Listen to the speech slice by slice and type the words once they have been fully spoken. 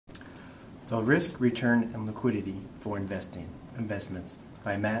The Risk, Return, and Liquidity for Investments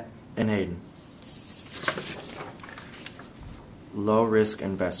by Matt and Hayden. Low risk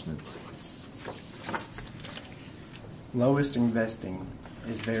investment. Lowest investing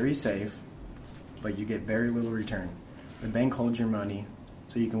is very safe, but you get very little return. The bank holds your money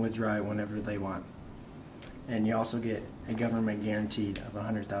so you can withdraw it whenever they want. And you also get a government guaranteed of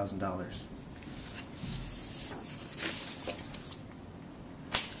 $100,000.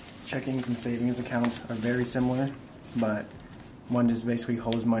 Checkings and savings accounts are very similar, but one just basically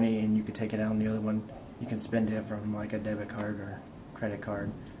holds money and you can take it out, and the other one you can spend it from like a debit card or credit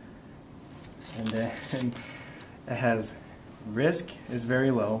card. And then it has risk is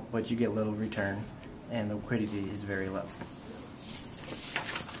very low, but you get little return, and the liquidity is very low.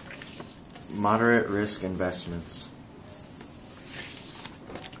 Moderate risk investments.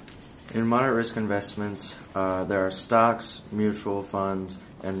 In moderate risk investments, there are stocks, mutual funds,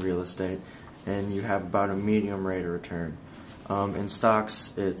 and real estate, and you have about a medium rate of return. In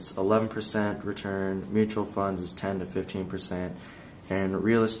stocks, it's 11% return, mutual funds is 10 to 15%, and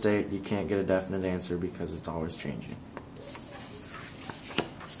real estate, you can't get a definite answer because it's always changing.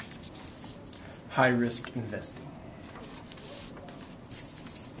 High risk investing.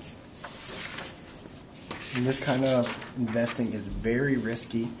 And this kind of investing is very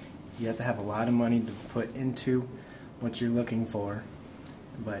risky. You have to have a lot of money to put into what you're looking for,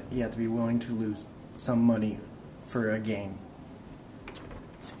 but you have to be willing to lose some money for a gain.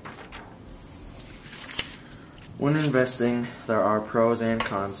 When investing, there are pros and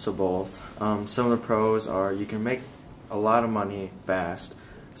cons to both. Some of the pros are you can make a lot of money fast.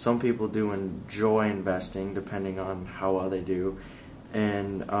 Some people do enjoy investing depending on how well they do,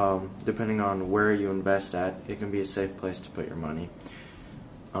 and depending on where you invest at, it can be a safe place to put your money.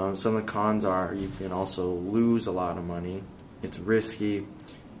 Some of the cons are you can also lose a lot of money. It's risky,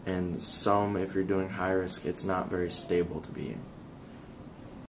 and if you're doing high risk, it's not very stable to be in.